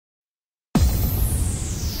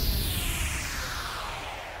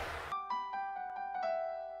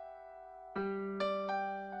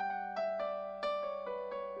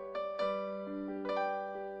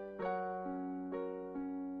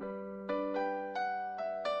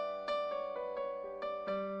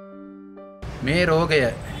මේ රෝගය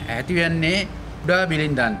ඇති වෙන්නේ කුඩා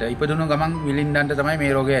බිලින්දන්ට. ඉපදුණු ගමන් බිලින්දන්ට තමයි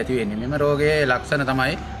මේ රෝගය ඇති වෙන්නේ. මෙම රෝගයේ ලක්ෂණ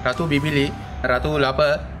තමයි රතු බිබිලි, රතු ලප,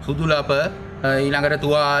 සුදු ලප, ඊළඟට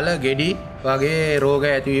තුවාල, ගෙඩි වගේ රෝග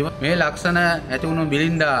ඇතිවීම. මේ ලක්ෂණ ඇති වුණු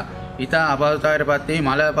බිලින්දා ඉතා අපහසුතාවයටපත් වී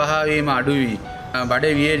මල පහ වීම අඩු වී,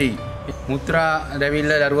 බඩ වියලි, මුත්‍රා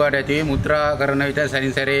දැවිල්ල දරුවාට ඇති වී මුත්‍රා කරන විට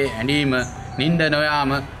සැරින් සැරේ ඇඬීම, නිින්ද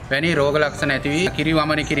නොයාම වැනි රෝග ලක්ෂණ ඇති වී කිරි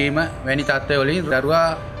වමන කිරීම වැනි තත්ත්වවලින් දරුවා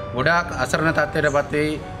ගොඩාක් අසරණ තත්ත්වයටපත්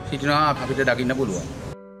වී සිටිනවා අපිට දකින්න පුළුවන්.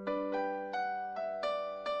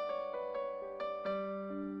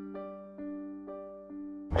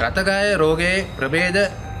 රතගාය රෝගයේ ප්‍රභේද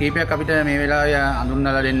කීපයක් අපිට මේ වෙලාවේ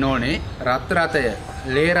හඳුන්වලා දෙන්න ඕනේ. රත් රතය,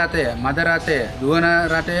 ලේ රතය, මද රතය, දුවන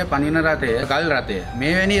රතය, පනින රතය, ගල් රතය.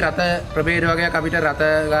 මේවැනි රත ප්‍රභේද වගේක් අපිට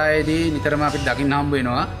රතගායේදී නිතරම අපිට දකින්න හම්බ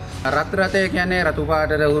වෙනවා. රත් රතය කියන්නේ රතු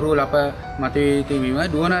පාටට උරු ලප මතුවී තිබීම.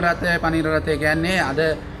 දුවන රතය, පනින රතය කියන්නේ අද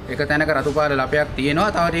එක තැනක රතු පාට ලපයක්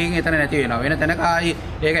තියෙනවා, තව ටිකකින් එතන නැති වෙනවා. වෙන තැනක ආයි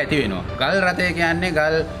ඒක ඇති වෙනවා. ගල් රතය කියන්නේ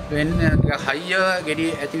ගල් වෙන්නේ හයිය ගෙඩි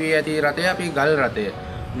ඇති වී ඇති රතය අපි ගල් රතය.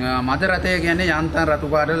 මද රතය කියන්නේ යන්තම් රතු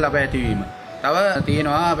පාට ලප ඇතිවීම. තව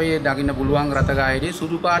තියෙනවා අපි දකින්න පුළුවන් රතගායේදී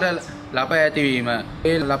සුදු පාට ලප ඇතිවීම.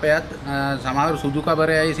 ඒ ලපයත් සමහර සුදු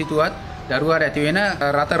කබරයයි සිටුවත් දරුවාට ඇති වෙන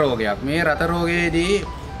රත රෝගයක්. මේ රත රෝගයේදී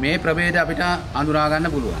මේ ප්‍රභේද අපිට අඳුනා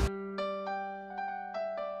ගන්න පුළුවන්.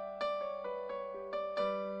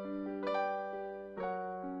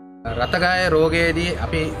 රතගාය රෝගයේදී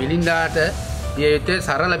අපි බිලින්දාට දිය යුත්තේ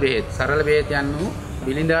සරල බෙහෙත්. සරල බෙහෙත් යන්නු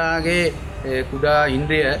බිලින්දාගේ කුඩා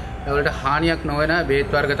ඉන්ද්‍රිය වලට හානියක් නොවන බෙහෙත්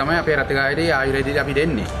වර්ග තමයි අපේ රතගායේදී ආයුර්වේදයේදී අපි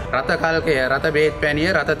දෙන්නේ. රත කල්කය, රත බෙහෙත් පැණිය,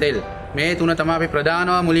 රත තෙල්. මේ තුන තමයි අපි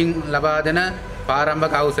ප්‍රධානව මුලින් ලබා දෙන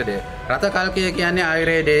පාරම්භක ඖෂධය. රත කල්කය කියන්නේ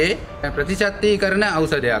ආයුර්වේදයේ ප්‍රතිශක්තිකරණ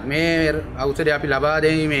ඖෂධයක්. මේ ඖෂධය අපි ලබා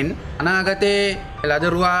දෙීමෙන් අනාගතයේ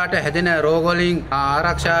ලදරුවාට හැදෙන රෝග වලින්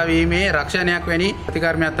ආරක්ෂා වීමේ රක්ෂණයක් වැනි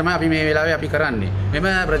ප්‍රතිකර්මයක් තමයි අපි මේ වෙලාවේ අපි කරන්නේ. මෙම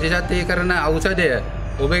ප්‍රතිශක්තිකරණ ඖෂධය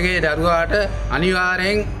ඔබගේ දරුවාට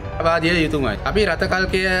අනිවාර්යෙන් ලබා දිය යුතුමයි. අපි රත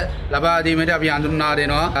කල්කය ලබා දීමේදී අපි හඳුන්වා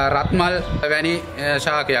දෙනවා රත්මල් වැනි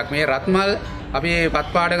ශාකයක්. මේ රත්මල් අපි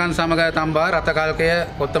පත්පාඩකන් සමග තම්බා රත කල්කය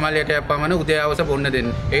කොත්තමල්ලියටයක් පමණ උදේ හවස බොන්න දෙන්න.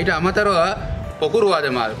 ඊට අමතරව පොකුරු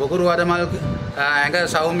වදමල්. පොකුරු වදමල් ඇඟ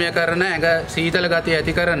සෞම්‍ය කරන, ඇඟ සීතල ගතිය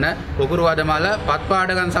ඇති කරන පොකුරු වදමල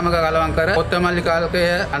පත්පාඩකන් සමග කලවම් කර කොත්තමල්ලි කල්කය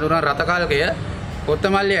අඳුරන රත කල්කය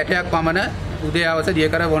කොත්තමල්ලි ඇටයක් පමණ උදේ හවස දිය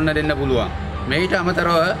කර බොන්න දෙන්න පුළුවන්. මේට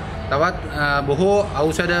අමතරව තවත් බොහෝ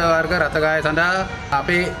ඖෂධ වර්ග රතගාය සඳහා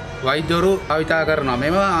අපේ වෛද්‍යවරු භාවිතා කරනවා.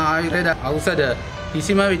 මෙම ආයුර්වේද ඖෂධ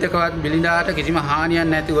කිසිම විටකවත් බිලින්දාට කිසිම හානියක්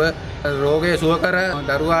නැතිව රෝගය සුව කර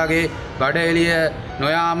දරුවාගේ බඩ එළිය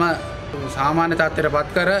නොයාම සාමාන්‍ය තත්ත්වයටපත්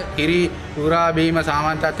කර, කිරි උරා බීම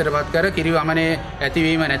සාමාන්‍ය තත්ත්වයටපත් කර, කිරි වමනේ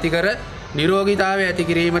ඇතිවීම නැති කර නිරෝගීතාවය ඇති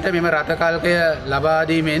කිරීමට මෙම රත කල්කය ලබා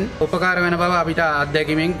දීමෙන් උපකාර වෙන බව අපිට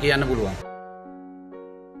අත්දැකීමෙන් කියන්න පුළුවන්.